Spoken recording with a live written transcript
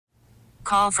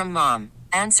call from mom.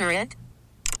 Answer it.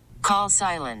 Call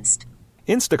silenced.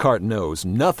 Instacart knows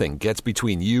nothing gets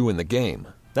between you and the game.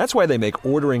 That's why they make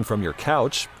ordering from your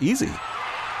couch easy.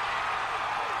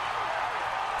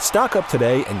 Stock up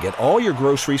today and get all your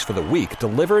groceries for the week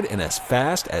delivered in as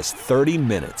fast as 30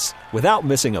 minutes without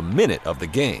missing a minute of the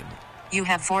game. You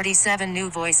have 47 new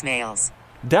voicemails.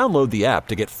 Download the app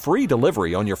to get free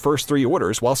delivery on your first 3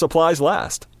 orders while supplies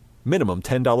last. Minimum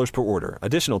 $10 per order.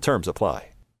 Additional terms apply.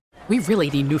 We really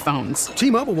need new phones.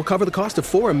 T-Mobile will cover the cost of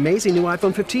 4 amazing new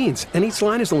iPhone 15s, and each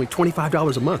line is only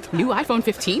 $25 a month. New iPhone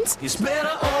 15s? It's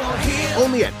better over here.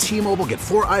 Only at T-Mobile, get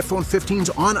 4 iPhone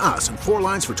 15s on us and 4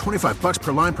 lines for $25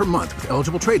 per line per month with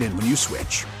eligible trade-in when you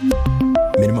switch.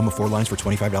 Minimum of 4 lines for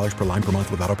 $25 per line per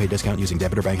month with autopay discount using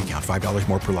debit or bank account. $5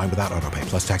 more per line without autopay,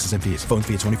 plus taxes and fees. Phone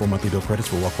fee at 24 monthly bill credits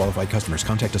for well-qualified customers.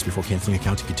 Contact us before canceling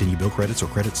account to continue bill credits or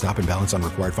credit stop and balance on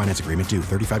required finance agreement due.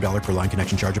 $35 per line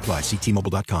connection charge applies. See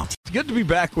T-Mobile.com. It's good to be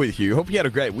back with you. Hope you had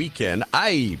a great weekend.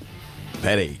 I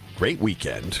had a great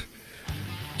weekend.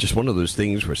 Just one of those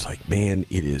things where it's like, man,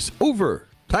 it is over.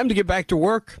 Time to get back to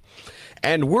work.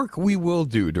 And work we will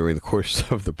do during the course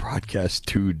of the broadcast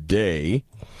today.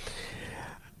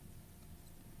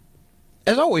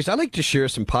 As always, I like to share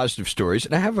some positive stories,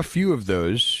 and I have a few of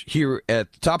those here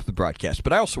at the top of the broadcast,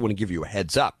 but I also want to give you a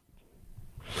heads up.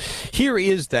 Here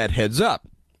is that heads up.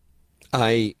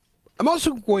 I'm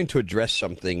also going to address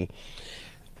something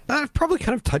I've probably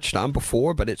kind of touched on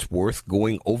before, but it's worth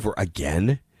going over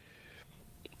again.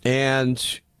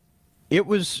 And it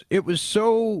was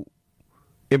so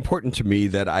important to me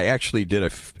that I actually did a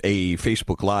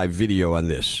Facebook Live video on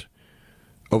this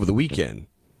over the weekend.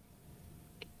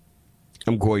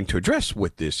 I'm going to address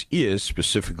what this is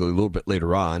specifically a little bit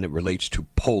later on. It relates to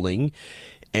polling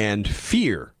and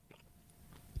fear.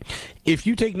 If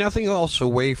you take nothing else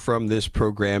away from this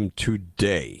program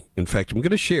today, in fact, I'm going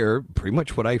to share pretty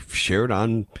much what I shared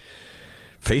on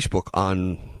Facebook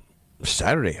on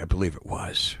Saturday, I believe it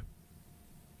was.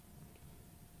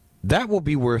 That will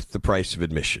be worth the price of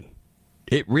admission.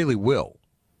 It really will.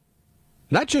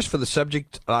 Not just for the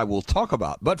subject I will talk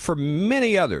about, but for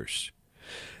many others.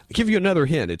 I'll give you another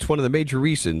hint. It's one of the major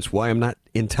reasons why I'm not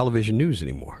in television news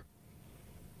anymore.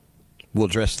 We'll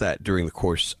address that during the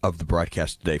course of the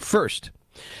broadcast today. First,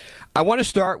 I want to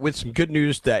start with some good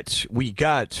news that we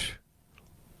got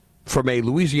from a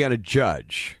Louisiana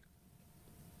judge.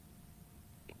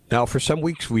 Now, for some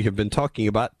weeks, we have been talking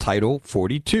about Title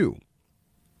 42.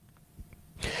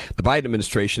 The Biden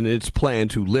administration and its plan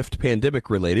to lift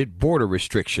pandemic-related border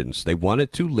restrictions. They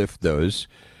wanted to lift those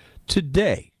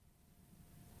today.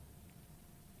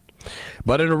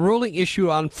 But in a ruling issued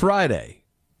on Friday,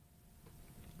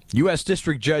 U.S.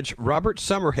 District Judge Robert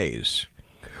Summerhays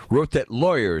wrote that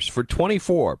lawyers for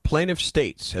 24 plaintiff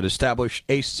states had established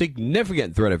a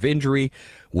significant threat of injury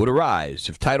would arise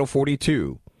if Title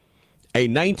 42, a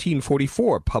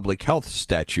 1944 public health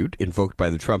statute invoked by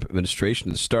the Trump administration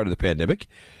at the start of the pandemic,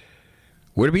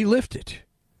 were to be lifted.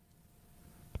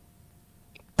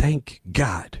 Thank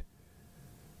God.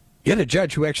 Yet a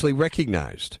judge who actually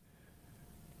recognized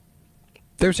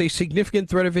there's a significant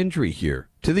threat of injury here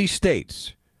to these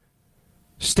states.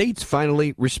 States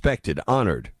finally respected,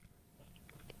 honored.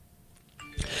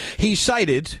 He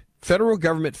cited federal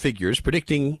government figures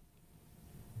predicting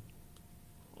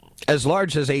as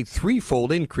large as a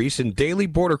 3-fold increase in daily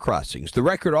border crossings. The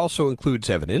record also includes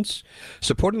evidence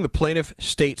supporting the plaintiff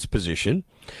state's position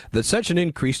that such an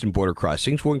increase in border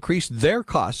crossings will increase their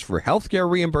costs for health care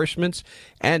reimbursements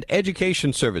and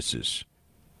education services.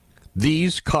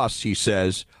 These costs, he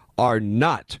says, are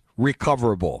not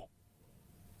recoverable.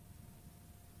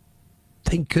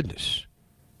 Thank goodness.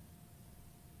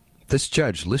 This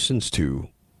judge listens to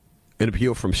an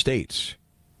appeal from states.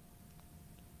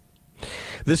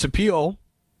 This appeal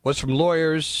was from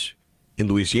lawyers in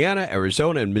Louisiana,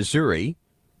 Arizona, and Missouri,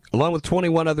 along with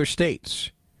 21 other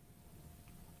states.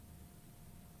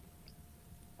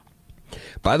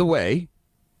 By the way,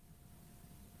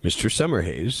 Mr.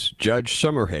 Summerhays, Judge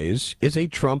Summerhays, is a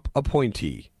Trump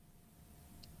appointee.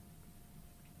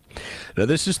 Now,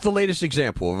 this is the latest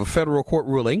example of a federal court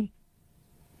ruling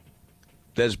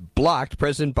that has blocked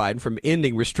President Biden from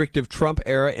ending restrictive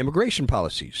Trump-era immigration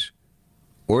policies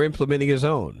or implementing his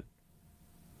own.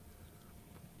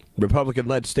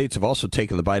 Republican-led states have also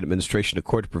taken the Biden administration to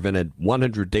court to prevent a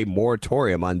 100-day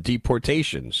moratorium on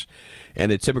deportations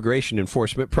and its immigration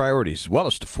enforcement priorities, as well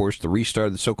as to force the restart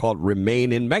of the so-called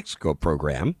Remain in Mexico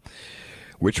program,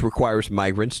 which requires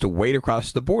migrants to wait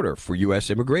across the border for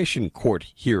U.S. immigration court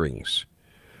hearings.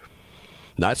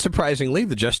 Not surprisingly,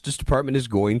 the Justice Department is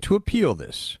going to appeal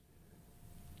this.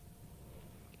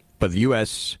 But the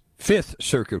U.S. Fifth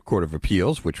Circuit Court of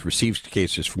Appeals, which receives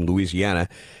cases from Louisiana,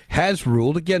 has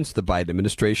ruled against the Biden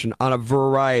administration on a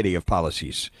variety of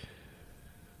policies.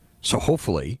 So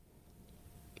hopefully,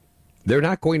 they're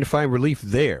not going to find relief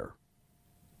there.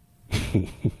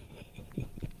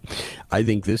 I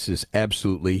think this is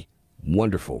absolutely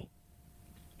wonderful.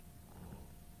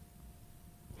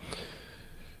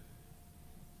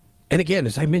 And again,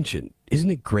 as I mentioned,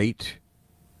 isn't it great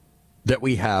that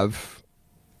we have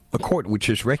a court which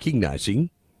is recognizing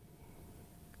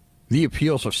the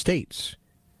appeals of states?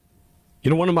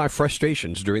 You know, one of my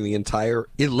frustrations during the entire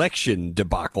election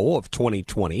debacle of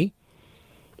 2020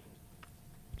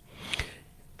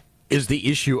 is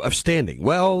the issue of standing.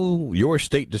 Well, your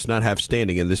state does not have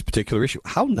standing in this particular issue.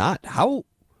 How not? How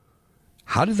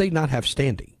do they not have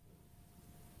standing?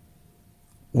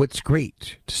 What's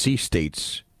great to see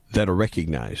states that are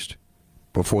recognized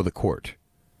before the court.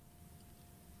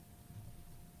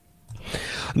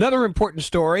 Another important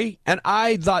story, and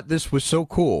I thought this was so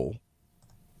cool.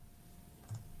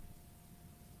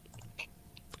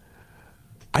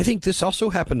 I think this also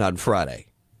happened on Friday.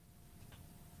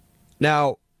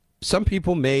 Now, some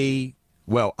people may,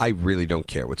 well, I really don't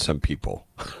care what some people.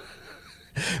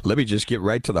 Let me just get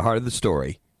right to the heart of the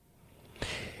story.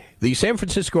 The San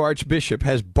Francisco Archbishop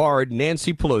has barred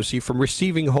Nancy Pelosi from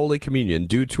receiving Holy Communion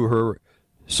due to her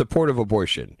support of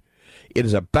abortion. It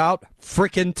is about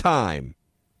frickin' time.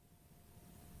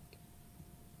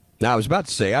 Now, I was about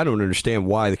to say, I don't understand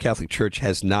why the Catholic Church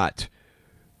has not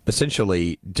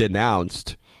essentially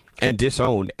denounced and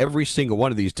disowned every single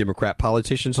one of these Democrat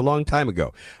politicians a long time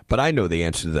ago. But I know the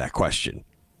answer to that question.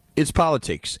 It's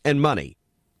politics and money.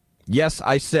 Yes,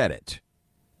 I said it.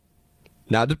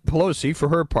 Now, Pelosi, for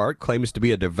her part, claims to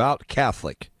be a devout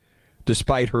Catholic,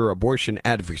 despite her abortion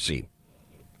advocacy.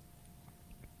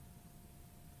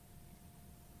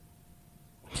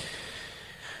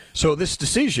 So this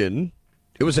decision,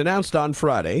 it was announced on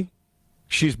Friday.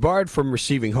 She's barred from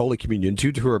receiving Holy Communion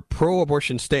due to her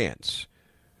pro-abortion stance.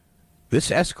 This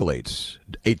escalates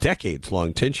a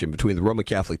decades-long tension between the Roman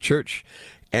Catholic Church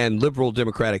and liberal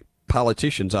Democratic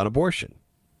politicians on abortion.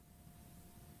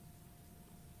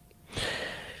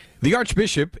 The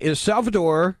Archbishop is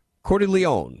Salvador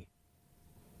Cordileone,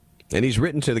 and he's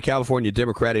written to the California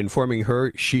Democrat informing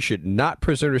her she should not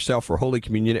present herself for Holy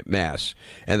Communion at Mass,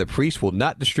 and the priest will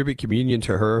not distribute communion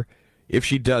to her if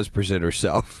she does present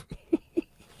herself.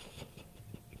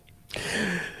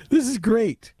 This is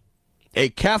great. A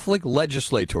Catholic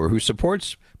legislator who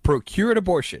supports procured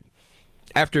abortion,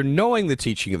 after knowing the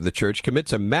teaching of the Church,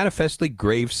 commits a manifestly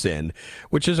grave sin,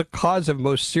 which is a cause of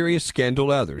most serious scandal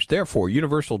to others. Therefore,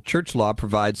 universal church law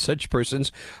provides such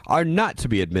persons are not to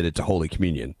be admitted to Holy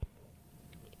Communion.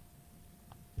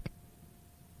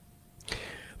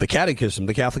 The Catechism of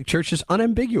the Catholic Church is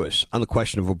unambiguous on the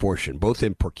question of abortion, both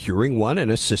in procuring one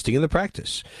and assisting in the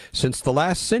practice. Since the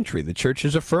last century, the Church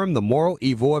has affirmed the moral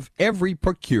evil of every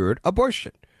procured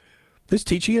abortion. This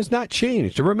teaching has not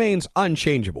changed. It remains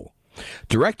unchangeable.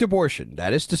 Direct abortion,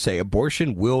 that is to say,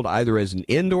 abortion willed either as an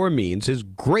end or a means, is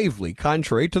gravely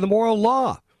contrary to the moral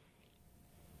law.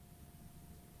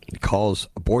 It calls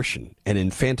abortion and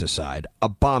infanticide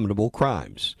abominable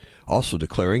crimes, also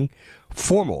declaring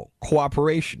formal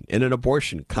cooperation in an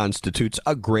abortion constitutes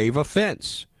a grave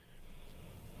offense.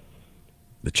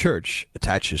 The Church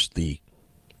attaches the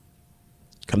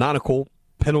canonical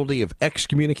penalty of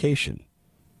excommunication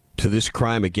to this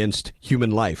crime against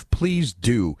human life. Please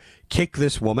do kick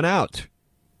this woman out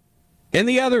and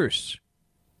the others.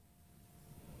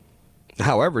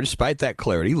 However, despite that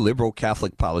clarity, liberal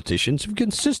Catholic politicians have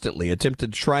consistently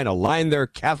attempted to try and align their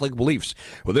Catholic beliefs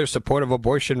with their support of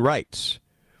abortion rights.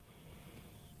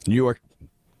 New York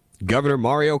Governor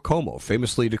Mario Cuomo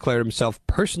famously declared himself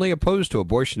personally opposed to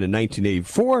abortion in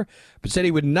 1984, but said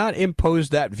he would not impose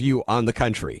that view on the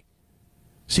country.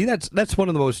 See, that's one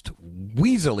of the most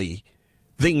weaselly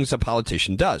things a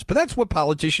politician does. But that's what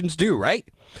politicians do, right?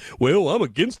 Well, I'm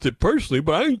against it personally,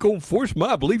 but I ain't going to force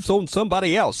my beliefs on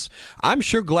somebody else. I'm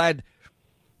sure glad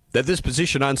that this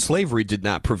position on slavery did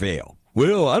not prevail.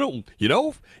 Well, I don't,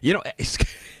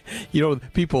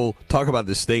 people talk about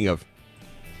this thing of,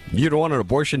 you don't want an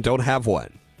abortion, don't have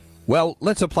one. Well,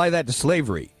 let's apply that to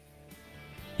slavery.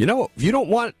 If you don't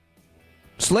want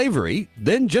slavery,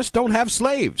 then just don't have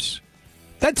slaves.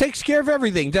 That takes care of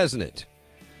everything, doesn't it?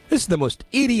 This is the most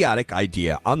idiotic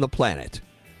idea on the planet.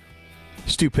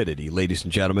 Stupidity, ladies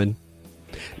and gentlemen.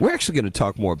 We're actually going to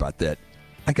talk more about that.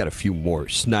 I got a few more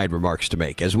snide remarks to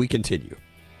make as we continue.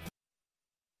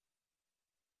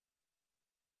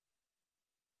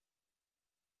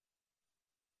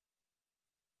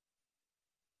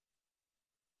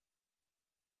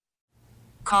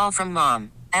 Call from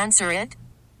mom. Answer it.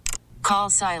 Call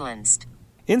silenced.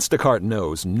 Instacart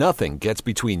knows nothing gets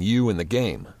between you and the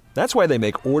game. That's why they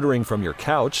make ordering from your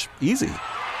couch easy.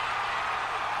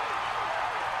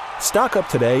 Stock up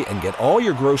today and get all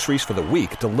your groceries for the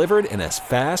week delivered in as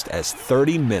fast as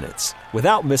 30 minutes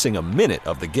without missing a minute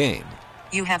of the game.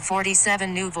 You have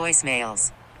 47 new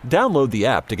voicemails. Download the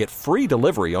app to get free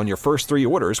delivery on your first 3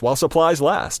 orders while supplies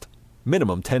last.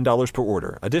 Minimum $10 per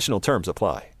order. Additional terms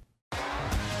apply.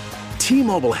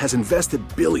 T-Mobile has invested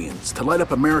billions to light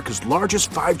up America's largest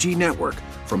 5G network,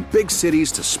 from big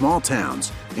cities to small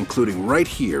towns, including right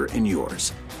here in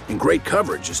yours. And great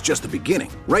coverage is just the beginning.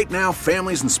 Right now,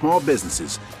 families and small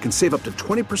businesses can save up to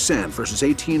 20% versus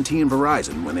AT&T and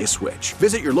Verizon when they switch.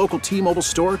 Visit your local T-Mobile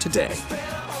store today.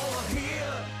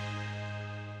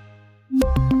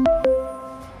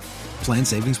 Plan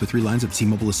savings with 3 lines of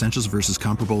T-Mobile Essentials versus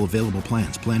comparable available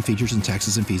plans. Plan features and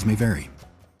taxes and fees may vary.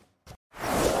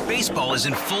 Baseball is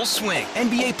in full swing.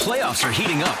 NBA playoffs are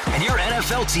heating up, and your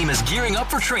NFL team is gearing up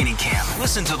for training camp.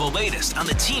 Listen to the latest on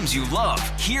the teams you love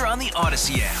here on the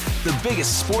Odyssey app. The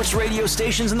biggest sports radio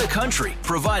stations in the country,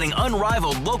 providing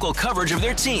unrivaled local coverage of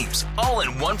their teams, all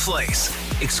in one place.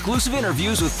 Exclusive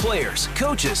interviews with players,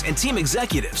 coaches, and team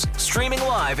executives, streaming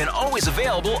live and always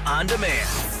available on demand.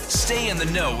 Stay in the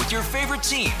know with your favorite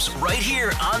teams right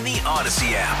here on the Odyssey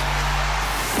app.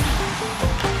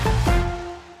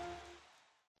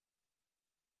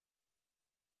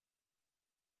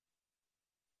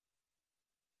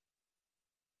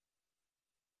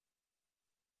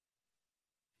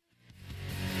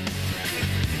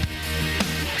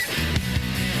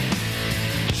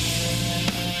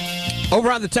 Over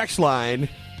on the text line,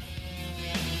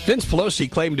 Vince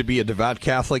Pelosi claimed to be a devout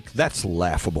Catholic. That's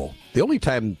laughable. The only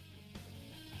time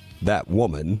that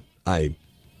woman, I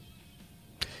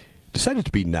decided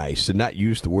to be nice and not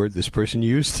use the word this person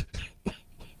used.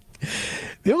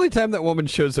 The only time that woman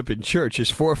shows up in church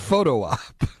is for a photo op.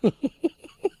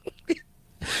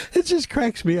 It just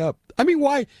cracks me up. I mean,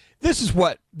 why? This is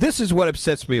what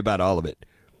upsets me about all of it.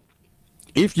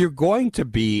 If you're going to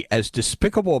be as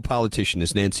despicable a politician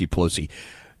as Nancy Pelosi,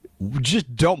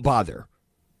 just don't bother.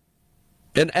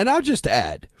 And I'll just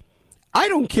add, I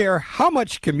don't care how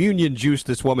much communion juice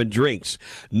this woman drinks.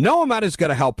 No amount is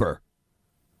going to help her.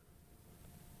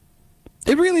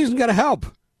 It really isn't going to help.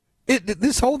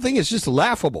 This whole thing is just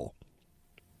laughable.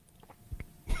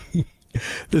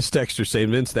 This texter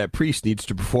saying, Vince, that priest needs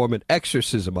to perform an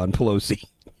exorcism on Pelosi.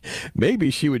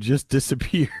 Maybe she would just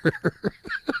disappear.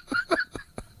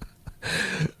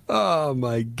 Oh,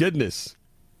 my goodness.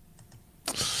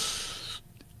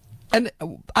 And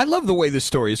I love the way this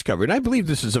story is covered. I believe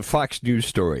this is a Fox News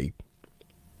story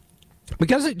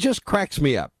because it just cracks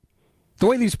me up. The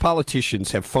way these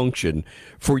politicians have functioned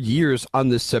for years on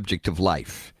this subject of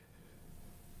life.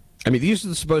 I mean, these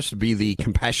are supposed to be the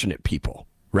compassionate people,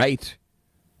 right?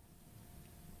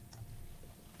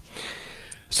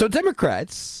 So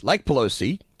Democrats, like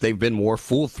Pelosi, they've been more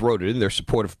full-throated in their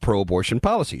support of pro-abortion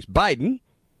policies. Biden,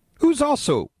 who's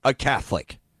also a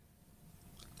Catholic,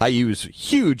 I use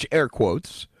huge air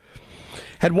quotes,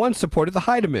 had once supported the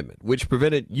Hyde Amendment, which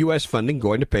prevented U.S. funding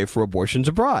going to pay for abortions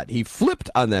abroad. He flipped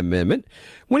on that amendment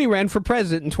when he ran for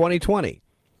president in 2020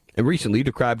 and recently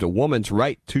described a woman's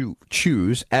right to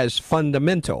choose as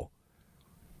fundamental.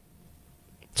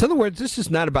 So in other words, this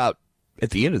is not about,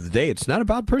 at the end of the day, it's not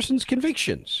about person's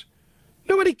convictions.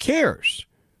 Nobody cares.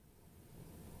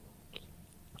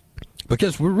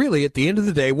 Because we're really, at the end of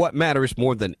the day, what matters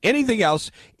more than anything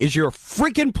else is your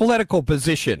freaking political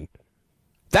position.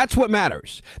 That's what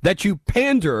matters. That you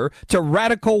pander to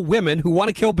radical women who want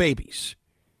to kill babies.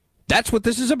 That's what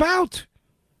this is about.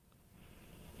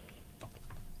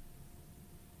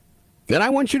 And I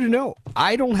want you to know,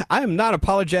 I am not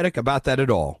apologetic about that at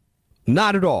all.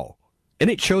 Not at all. And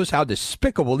it shows how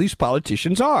despicable these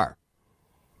politicians are.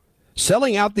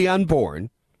 Selling out the unborn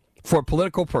for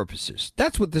political purposes.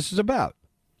 That's what this is about.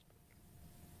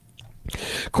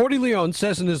 Cordy Leone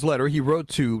says in his letter he wrote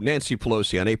to Nancy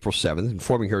Pelosi on April 7th,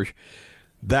 informing her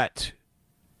that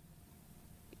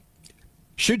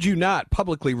should you not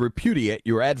publicly repudiate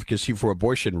your advocacy for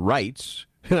abortion rights,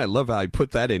 and I love how I put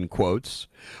that in quotes,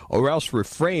 or else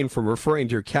refrain from referring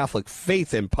to your Catholic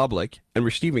faith in public and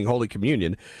receiving Holy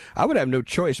Communion, I would have no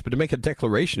choice but to make a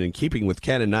declaration in keeping with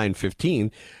Canon 9:15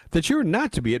 that you are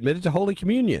not to be admitted to Holy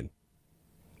Communion.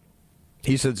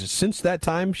 He says since that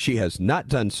time, she has not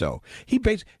done so.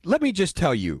 Let me just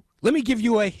tell you, let me give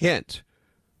you a hint.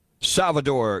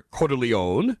 Salvador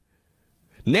Corteleone,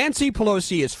 Nancy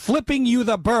Pelosi is flipping you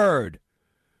the bird.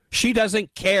 She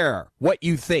doesn't care what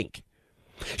you think.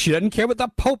 She doesn't care what the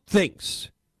Pope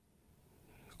thinks.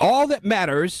 All that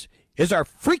matters is our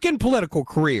freaking political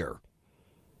career.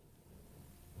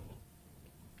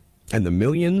 And the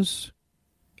millions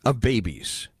of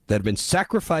babies that have been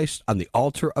sacrificed on the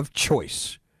altar of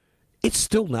choice, it's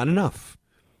still not enough.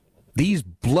 These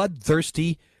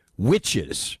bloodthirsty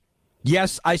witches,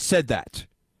 yes, I said that,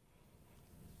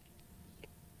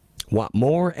 want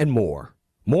more and more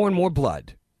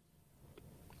blood.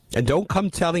 And don't come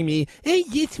telling me, I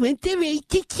just want the right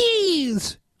to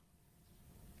choose.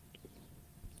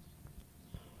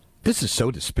 This is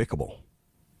so despicable.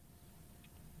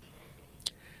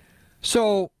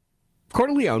 So,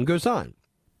 Corleone goes on.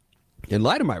 In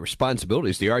light of my responsibility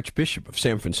as the Archbishop of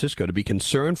San Francisco to be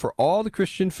concerned for all the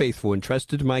Christian faithful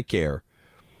entrusted to my care,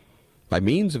 by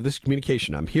means of this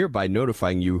communication, I'm hereby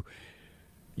notifying you,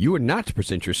 you are not to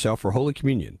present yourself for Holy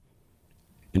Communion.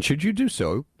 And should you do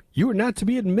so, you are not to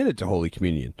be admitted to Holy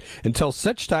Communion until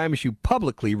such time as you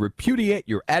publicly repudiate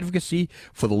your advocacy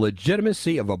for the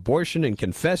legitimacy of abortion and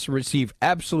confess and receive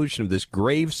absolution of this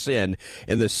grave sin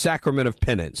in the sacrament of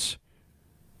penance.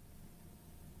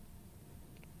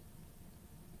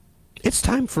 It's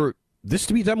time for this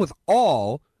to be done with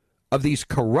all of these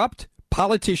corrupt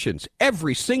politicians,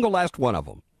 every single last one of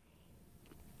them.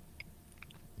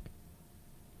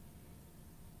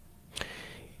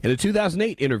 In a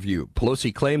 2008 interview,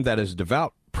 Pelosi claimed that as a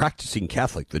devout practicing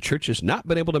Catholic, the church has not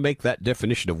been able to make that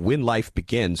definition of when life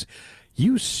begins.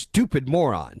 You stupid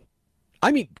moron.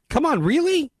 I mean, come on,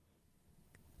 really?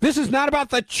 This is not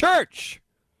about the church.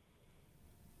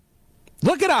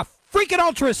 Look at a freaking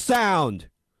ultrasound.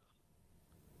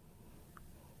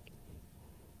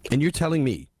 And you're telling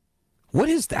me, what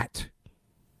is that?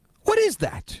 What is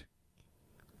that?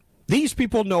 These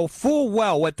people know full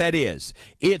well what that is.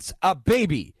 It's a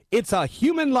baby. It's a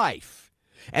human life.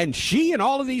 And she and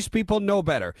all of these people know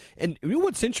better. And you know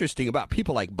what's interesting about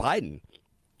people like Biden?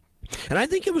 And I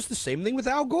think it was the same thing with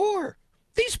Al Gore.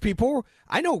 These people,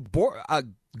 I know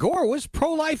Gore was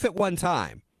pro-life at one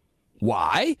time.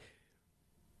 Why?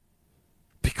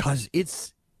 Because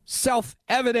it's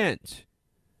self-evident.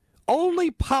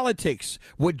 Only politics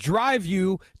would drive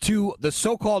you to the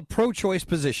so-called pro-choice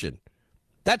position.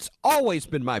 That's always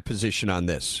been my position on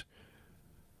this.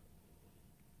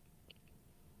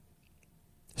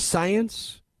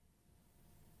 Science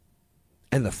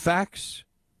and the facts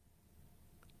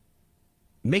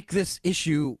make this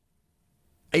issue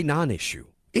a non-issue.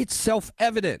 It's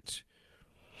self-evident.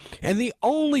 And the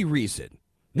only reason,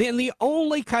 and the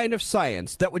only kind of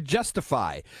science that would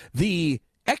justify the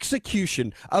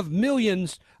execution of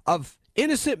millions of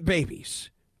innocent babies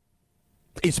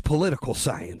is political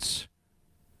science.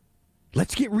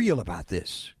 Let's get real about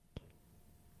this.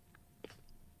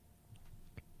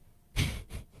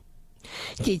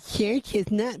 The church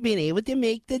has not been able to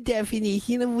make the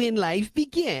definition of when life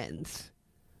begins.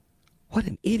 What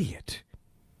an idiot.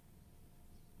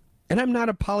 And I'm not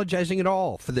apologizing at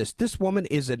all for this. This woman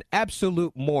is an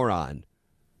absolute moron.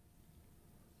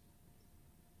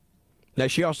 Now,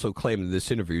 she also claimed in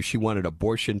this interview she wanted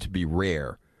abortion to be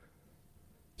rare.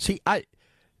 See,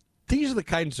 these are the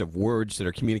kinds of words that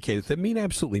are communicated that mean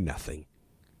absolutely nothing.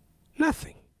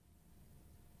 Nothing.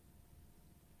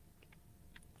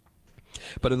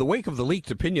 But in the wake of the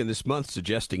leaked opinion this month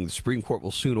suggesting the Supreme Court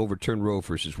will soon overturn Roe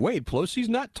v. Wade, Pelosi's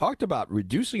not talked about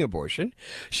reducing abortion.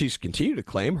 She's continued to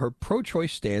claim her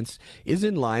pro-choice stance is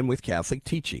in line with Catholic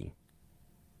teaching.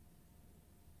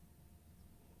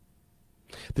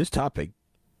 This topic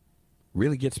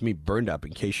really gets me burned up,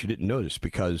 in case you didn't notice,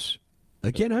 because,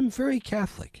 again, I'm very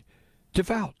Catholic.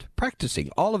 Devout, practicing,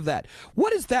 all of that.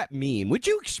 What does that mean? Would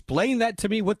you explain that to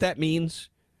me, what that means?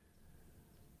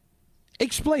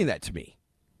 Explain that to me.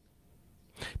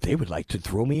 They would like to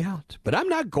throw me out, but I'm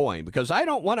not going because I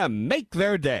don't want to make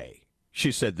their day,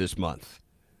 she said this month.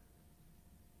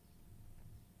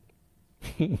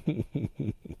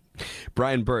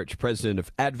 Brian Birch, president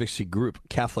of advocacy group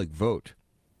Catholic Vote,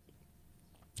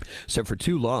 said for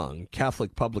too long,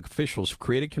 Catholic public officials have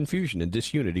created confusion and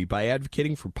disunity by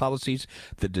advocating for policies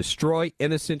that destroy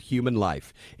innocent human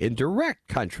life, in direct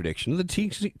contradiction of the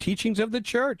teachings of the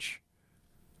Church.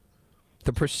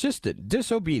 The persistent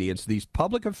disobedience of these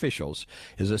public officials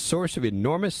is a source of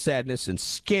enormous sadness and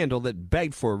scandal that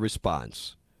begged for a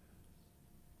response.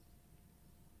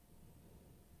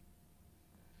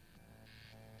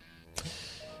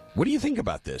 What do you think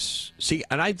about this? See,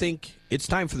 and I think it's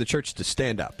time for the church to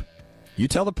stand up. You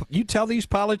tell these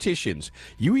politicians,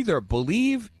 you either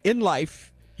believe in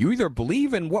life, you either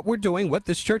believe in what we're doing, what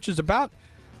this church is about,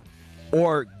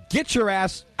 or get your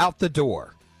ass out the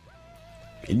door.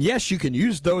 And yes, you can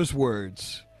use those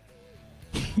words.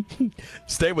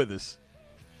 Stay with us.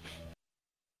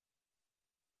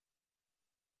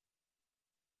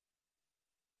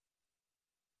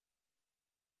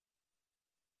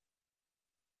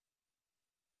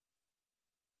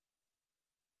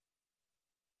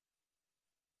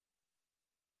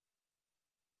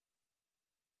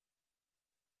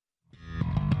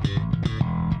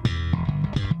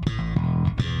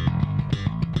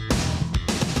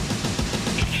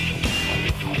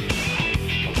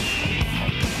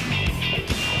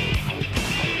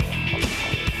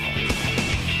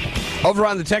 Over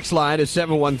on the text line is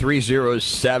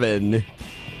 71307.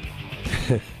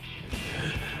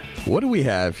 What do we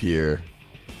have here?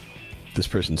 This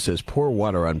person says, pour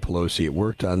water on Pelosi. It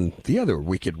worked on the other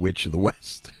wicked witch of the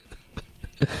West.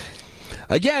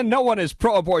 Again, no one is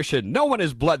pro-abortion. No one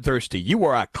is bloodthirsty. You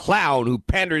are a clown who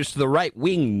panders to the right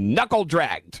wing,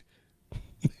 knuckle-dragged.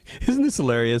 Isn't this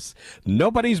hilarious?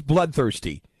 Nobody's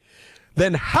bloodthirsty.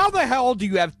 Then how the hell do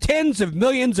you have tens of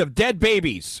millions of dead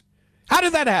babies? How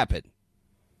did that happen?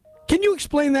 Can you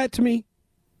explain that to me?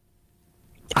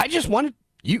 I just wanted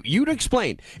you to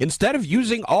explain. Instead of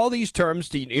using all these terms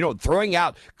to, throwing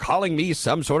out, calling me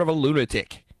some sort of a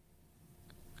lunatic.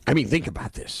 I mean, think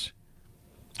about this.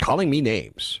 Calling me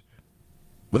names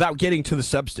without getting to the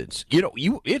substance.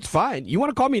 It's fine. You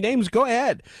want to call me names, go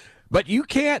ahead. But you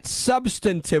can't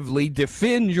substantively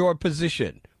defend your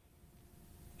position.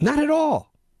 Not at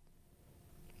all.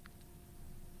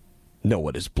 No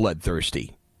one is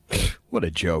bloodthirsty. What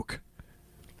a joke.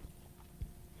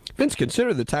 Vince,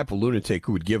 consider the type of lunatic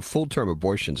who would give full-term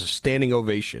abortions a standing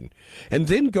ovation and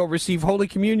then go receive Holy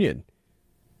Communion.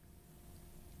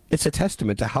 It's a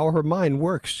testament to how her mind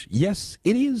works. Yes,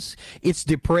 it is. It's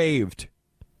depraved.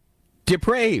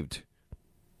 Depraved.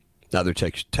 Another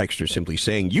texter simply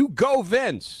saying, you go,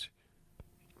 Vince.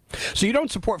 So you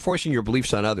don't support forcing your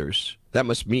beliefs on others. That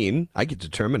must mean I get to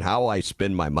determine how I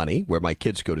spend my money, where my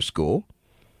kids go to school,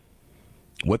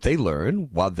 what they learn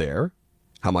while there,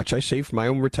 how much I save for my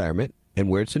own retirement, and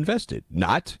where it's invested.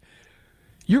 Not,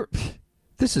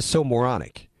 this is so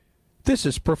moronic. This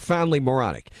is profoundly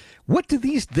moronic. What do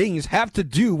these things have to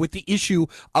do with the issue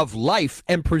of life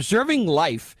and preserving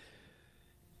life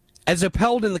as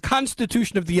upheld in the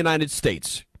Constitution of the United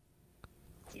States?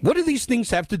 What do these things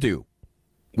have to do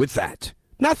with that?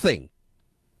 Nothing.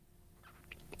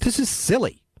 This is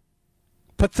silly.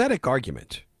 Pathetic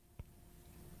argument.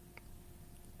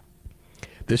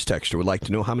 This texter would like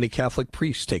to know how many Catholic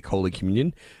priests take Holy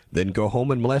Communion, then go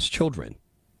home and molest children.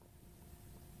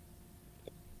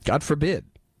 God forbid.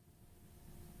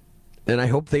 And I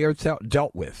hope they are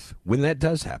dealt with when that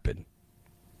does happen.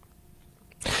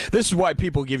 This is why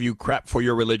people give you crap for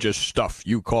your religious stuff.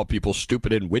 You call people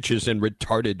stupid and witches and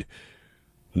retarded.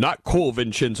 Not cool,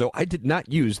 Vincenzo. I did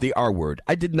not use the R word.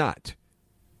 I did not.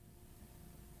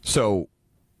 So,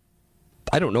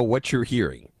 I don't know what you're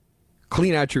hearing.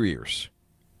 Clean out your ears.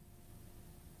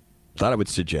 Thought I would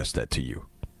suggest that to you.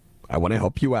 I want to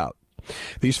help you out.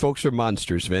 These folks are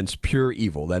monsters, Vince. Pure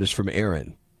evil. That is from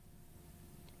Aaron.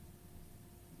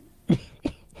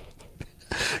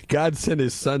 God sent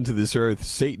his son to this earth.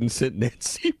 Satan sent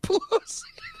Nancy Pelosi.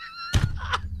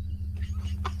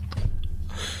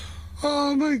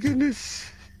 Oh, my goodness.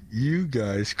 You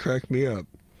guys crack me up.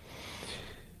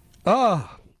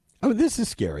 This is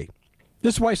scary.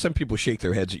 This is why some people shake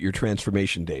their heads at your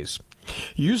transformation days.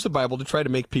 You use the Bible to try to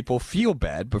make people feel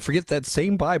bad, but forget that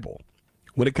same Bible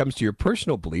when it comes to your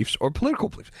personal beliefs or political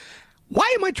beliefs.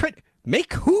 Why am I trying to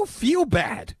make who feel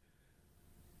bad?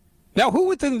 Now, who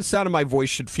within the sound of my voice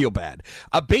should feel bad?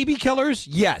 Baby killers?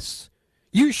 Yes.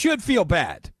 You should feel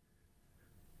bad.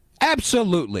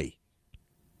 Absolutely.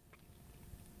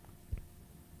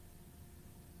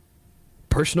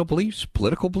 Personal beliefs,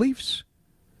 political beliefs.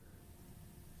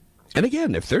 And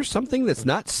again, if there's something that's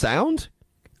not sound,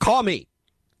 call me.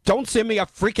 Don't send me a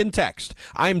freaking text.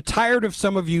 I'm tired of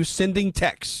some of you sending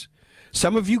texts.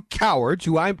 Some of you cowards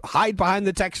who hide behind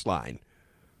the text line.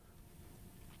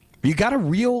 You got a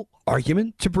real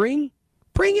argument to bring?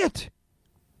 Bring it.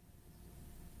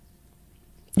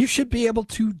 You should be able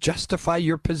to justify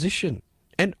your position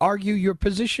and argue your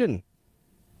position.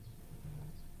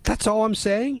 That's all I'm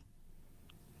saying.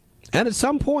 And at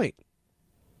some point,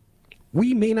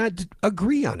 we may not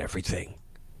agree on everything.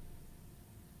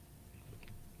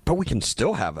 But we can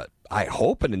still have, I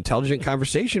hope, an intelligent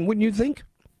conversation, wouldn't you think?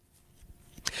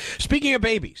 Speaking of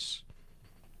babies,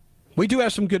 we do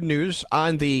have some good news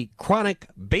on the chronic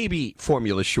baby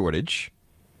formula shortage.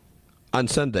 On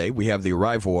Sunday, we have the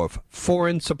arrival of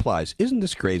foreign supplies. Isn't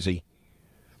this crazy?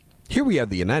 Here we have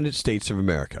the United States of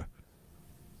America.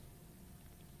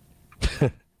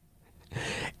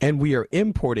 And we are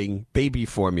importing baby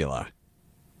formula.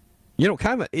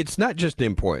 It's not just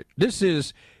import. This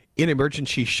is an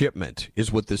emergency shipment,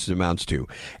 is what this amounts to.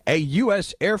 A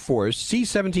U.S. Air Force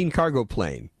C-17 cargo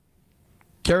plane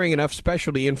carrying enough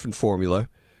specialty infant formula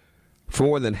for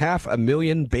more than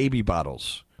 500,000 baby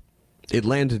bottles. It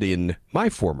landed in my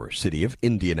former city of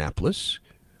Indianapolis,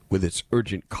 with its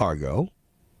urgent cargo.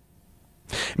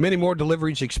 Many more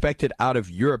deliveries expected out of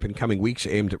Europe in coming weeks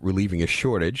aimed at relieving a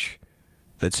shortage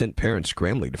that sent parents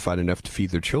scrambling to find enough to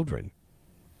feed their children.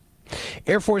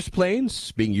 Air Force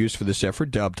planes being used for this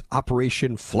effort, dubbed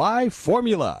Operation Fly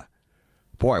Formula.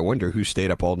 Boy, I wonder who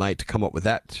stayed up all night to come up with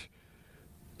that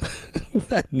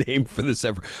that name for this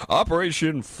effort.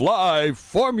 Operation Fly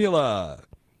Formula.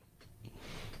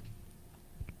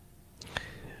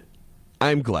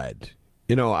 I'm glad.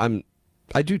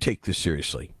 I do take this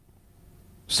seriously.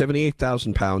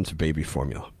 78,000 pounds of baby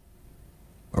formula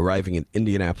arriving at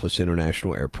Indianapolis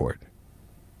International Airport.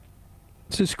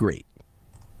 This is great.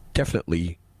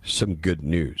 Definitely some good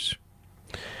news.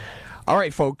 All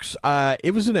right, folks,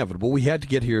 it was inevitable. We had to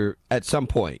get here at some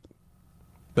point.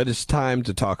 But it's time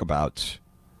to talk about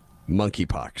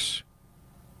monkeypox.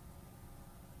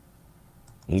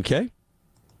 Okay?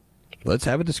 Let's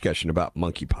have a discussion about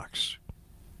monkeypox.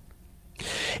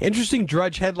 Interesting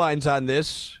Drudge headlines on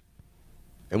this,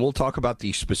 and we'll talk about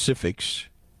the specifics.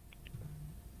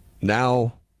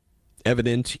 Now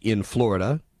evident in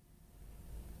Florida.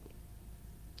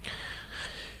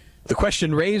 The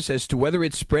question raised as to whether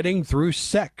it's spreading through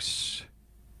sex.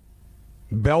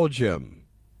 Belgium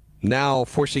now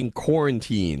forcing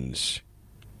quarantines.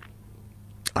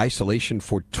 Isolation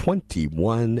for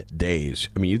 21 days.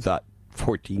 I mean, you thought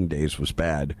 14 days was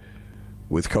bad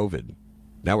with COVID.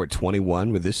 Now we're at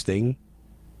 21 with this thing.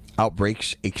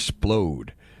 Outbreaks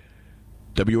explode.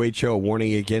 WHO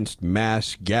warning against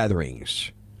mass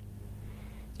gatherings.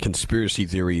 Conspiracy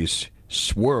theories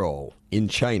swirl in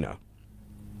China.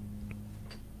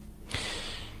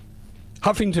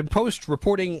 Huffington Post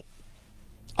reporting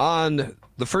on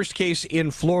the first case in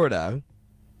Florida,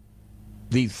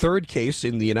 the third case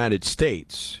in the United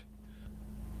States.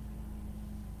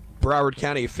 Broward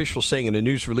County officials saying in a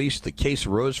news release the case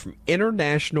arose from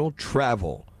international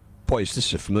travel. Boy, is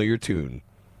this a familiar tune.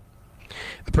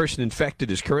 The person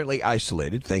infected is currently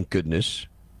isolated, thank goodness.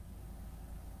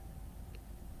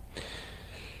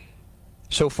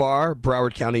 So far,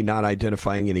 Broward County not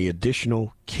identifying any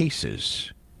additional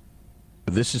cases.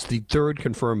 This is the third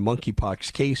confirmed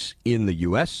monkeypox case in the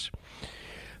U.S.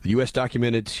 The U.S.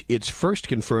 documented its first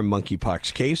confirmed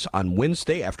monkeypox case on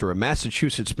Wednesday after a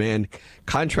Massachusetts man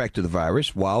contracted the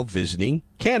virus while visiting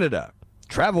Canada.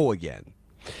 Travel again.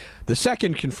 The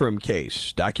second confirmed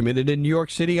case documented in New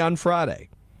York City on Friday.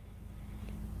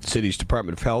 The city's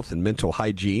Department of Health and Mental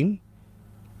Hygiene.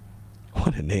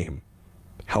 What a name.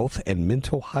 Health and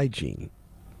Mental Hygiene.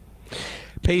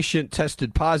 Patient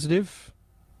tested positive.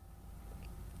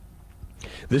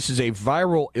 This is a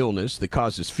viral illness that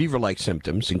causes fever-like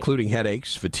symptoms, including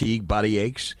headaches, fatigue, body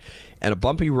aches, and a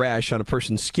bumpy rash on a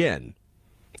person's skin.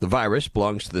 The virus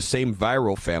belongs to the same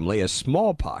viral family as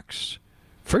smallpox,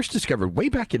 first discovered way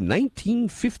back in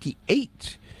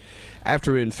 1958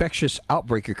 after an infectious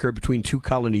outbreak occurred between two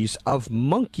colonies of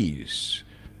monkeys.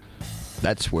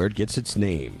 That's where it gets its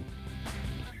name.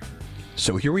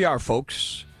 So here we are,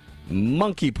 folks,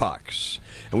 monkeypox.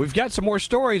 And we've got some more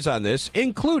stories on this,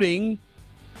 including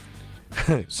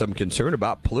some concern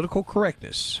about political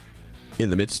correctness in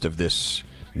the midst of this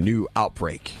new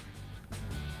outbreak.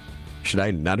 Should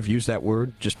I not have used that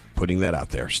word? Just putting that out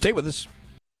there. Stay with us.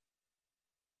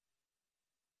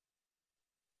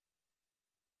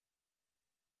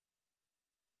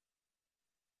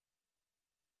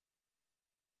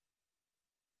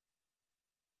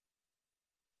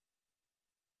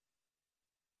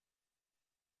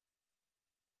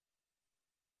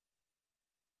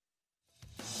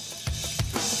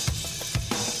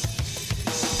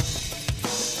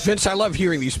 Vince, I love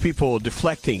hearing these people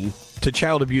deflecting to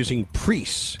child-abusing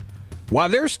priests while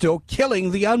they're still killing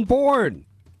the unborn.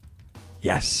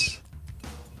 Yes.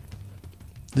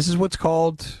 This is what's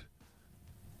called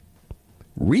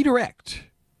redirect.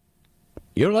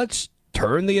 Let's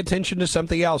turn the attention to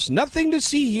something else. Nothing to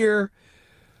see here.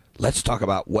 Let's talk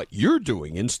about what you're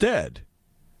doing instead.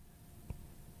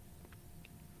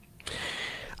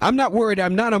 I'm not worried.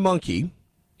 I'm not a monkey.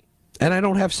 And I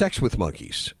don't have sex with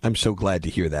monkeys. I'm so glad to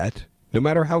hear that, no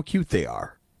matter how cute they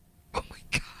are. Oh, my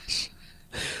gosh.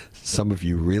 Some of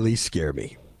you really scare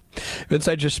me. Vince,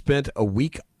 I just spent a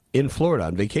week in Florida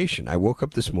on vacation. I woke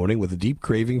up this morning with a deep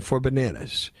craving for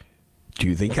bananas. Do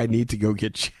you think I need to go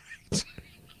get checked?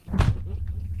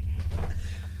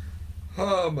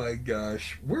 Oh, my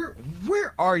gosh. Where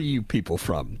are you people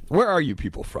from? Where are you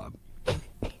people from?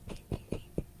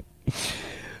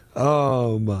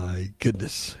 Oh, my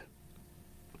goodness.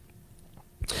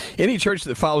 Any church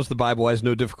that follows the Bible has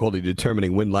no difficulty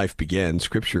determining when life began.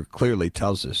 Scripture clearly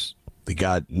tells us that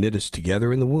God knit us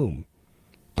together in the womb.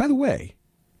 By the way,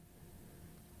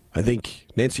 I think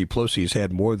Nancy Pelosi has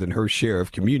had more than her share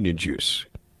of communion juice.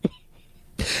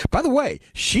 By the way,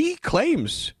 she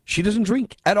claims she doesn't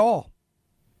drink at all.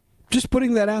 Just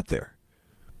putting that out there.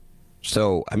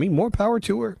 So, I mean, more power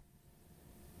to her.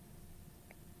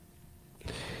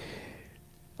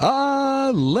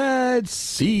 Let's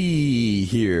see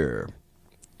here.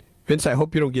 Vince, I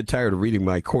hope you don't get tired of reading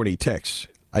my corny texts.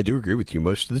 I do agree with you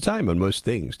most of the time on most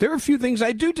things. There are a few things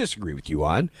I do disagree with you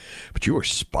on, but you are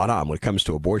spot on when it comes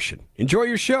to abortion. Enjoy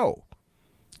your show.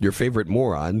 Your favorite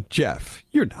moron, Jeff.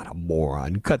 You're not a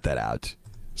moron. Cut that out.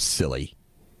 Silly.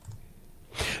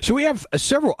 So we have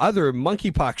several other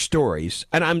monkeypox stories,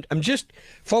 and I'm just,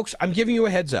 folks, I'm giving you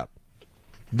a heads up.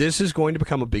 This is going to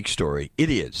become a big story. It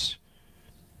is.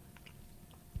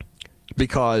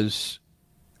 Because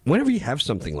whenever you have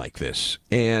something like this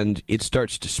and it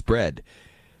starts to spread,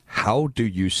 how do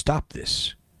you stop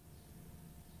this?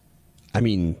 I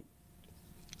mean,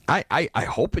 I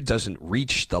hope it doesn't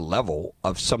reach the level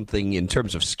of something in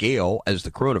terms of scale as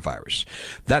the coronavirus.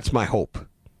 That's my hope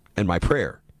and my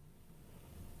prayer.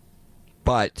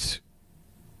 But,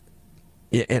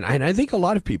 and I think a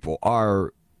lot of people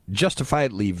are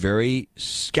justifiably very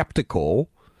skeptical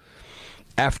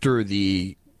after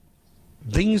the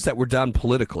things that were done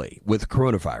politically with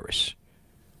coronavirus.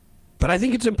 But I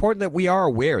think it's important that we are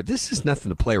aware. This is nothing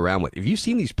to play around with. Have you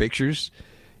seen these pictures?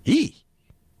 The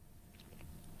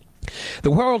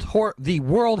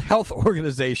World Health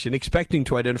Organization expecting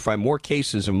to identify more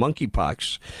cases of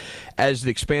monkeypox as it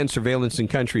expands surveillance in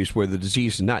countries where the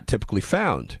disease is not typically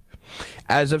found.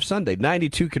 As of Sunday,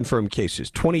 92 confirmed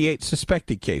cases, 28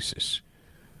 suspected cases,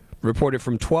 reported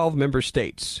from 12 member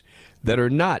states that are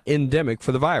not endemic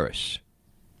for the virus.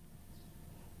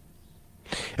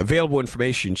 Available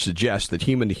information suggests that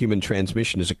human-to-human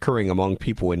transmission is occurring among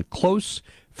people in close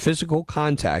physical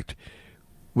contact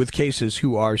with cases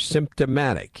who are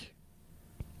symptomatic.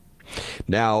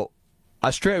 Now,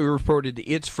 Australia reported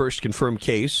its first confirmed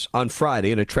case on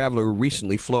Friday in a traveler who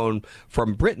recently flown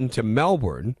from Britain to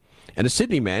Melbourne and a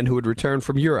Sydney man who had returned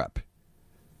from Europe.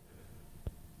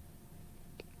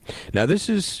 Now, this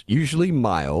is usually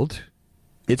mild.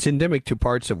 It's endemic to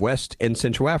parts of West and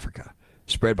Central Africa,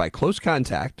 spread by close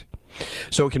contact,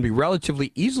 so it can be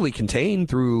relatively easily contained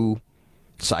through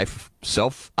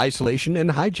self-isolation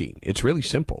and hygiene. It's really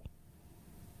simple.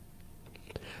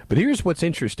 But here's what's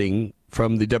interesting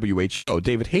from the WHO.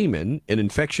 David Heyman, an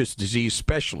infectious disease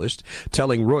specialist,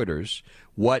 telling Reuters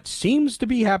what seems to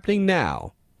be happening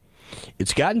now.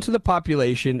 It's gotten to the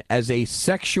population as a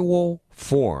sexual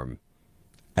form,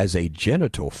 as a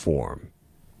genital form,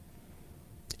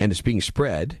 and it's being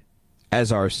spread as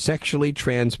are sexually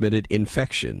transmitted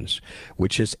infections,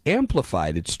 which has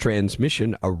amplified its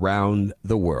transmission around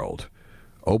the world.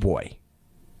 Oh boy.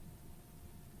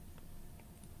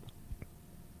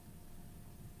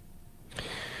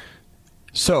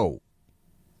 So,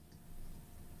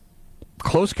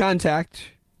 close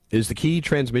contact is the key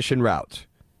transmission route.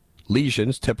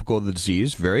 Lesions, typical of the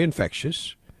disease, very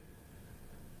infectious.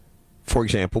 For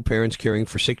example, parents caring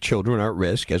for sick children are at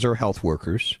risk, as are health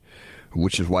workers,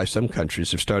 which is why some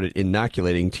countries have started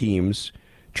inoculating teams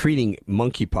treating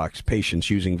monkeypox patients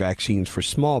using vaccines for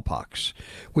smallpox,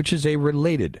 which is a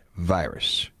related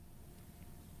virus.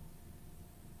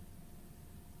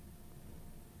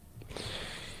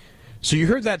 So you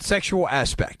heard that sexual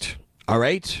aspect, all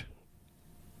right?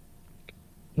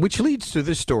 Which leads to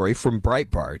this story from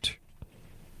Breitbart.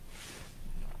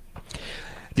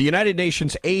 The United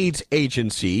Nations AIDS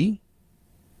Agency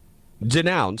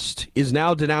is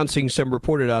now denouncing some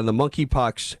reported on the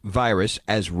monkeypox virus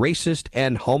as racist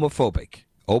and homophobic.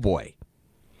 Oh boy.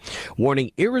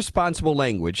 Warning irresponsible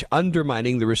language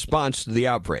undermining the response to the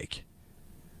outbreak.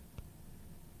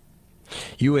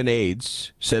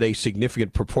 UNAIDS said a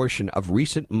significant proportion of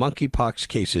recent monkeypox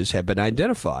cases have been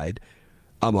identified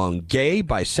among gay,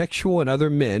 bisexual, and other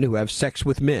men who have sex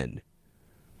with men,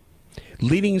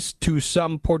 leading to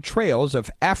some portrayals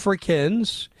of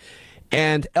Africans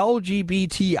and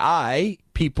LGBTI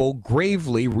people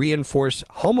gravely reinforce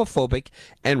homophobic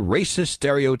and racist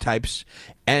stereotypes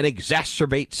and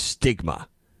exacerbate stigma.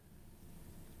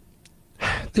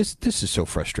 This is so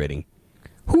frustrating.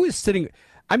 Who is sitting...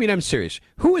 I mean, I'm serious.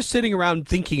 Who is sitting around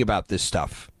thinking about this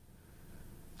stuff?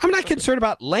 I'm not concerned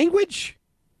about language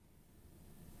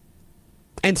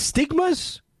and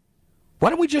stigmas. Why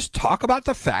don't we just talk about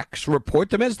the facts,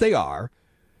 report them as they are,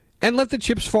 and let the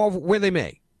chips fall where they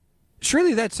may? It's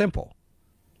really that simple.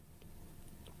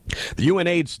 The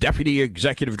UNAIDS Deputy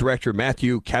Executive Director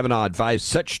Matthew Cavanaugh advised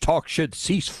such talk should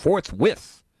cease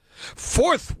forthwith.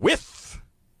 Forthwith!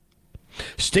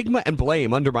 Stigma and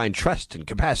blame undermine trust and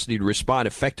capacity to respond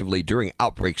effectively during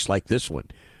outbreaks like this one.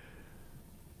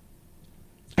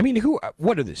 I mean,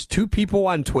 what are this, 2 people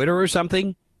on Twitter or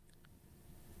something?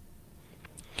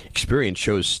 Experience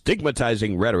shows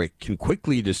stigmatizing rhetoric can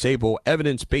quickly disable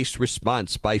evidence-based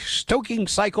response by stoking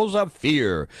cycles of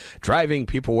fear, driving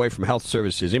people away from health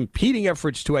services, impeding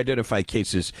efforts to identify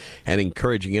cases, and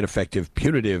encouraging ineffective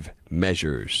punitive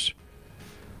measures.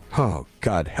 Oh,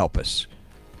 God help us.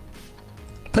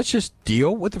 Let's just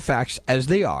deal with the facts as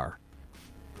they are,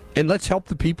 and let's help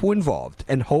the people involved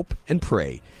and hope and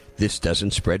pray this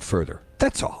doesn't spread further.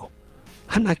 That's all.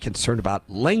 I'm not concerned about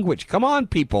language. Come on,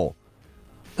 people.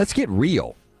 Let's get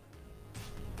real.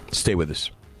 Stay with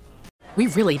us. We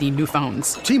really need new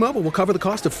phones. T-Mobile will cover the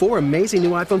cost of 4 amazing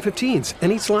new iPhone 15s,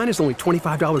 and each line is only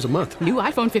 $25 a month. New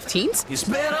iPhone 15s? It's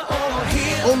better over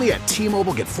here. Only at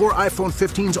T-Mobile, get 4 iPhone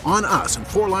 15s on us and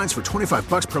 4 lines for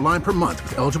 $25 per line per month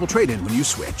with eligible trade-in when you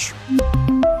switch.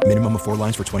 Minimum of 4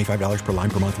 lines for $25 per line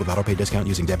per month with autopay discount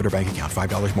using debit or bank account.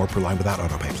 $5 more per line without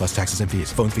autopay, plus taxes and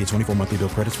fees. Phone fee at 24 monthly bill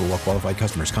credits for well-qualified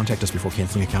customers. Contact us before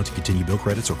canceling account to continue bill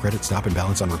credits or credit stop and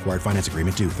balance on required finance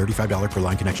agreement due. $35 per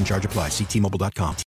line connection charge applies. See T-Mobile.com.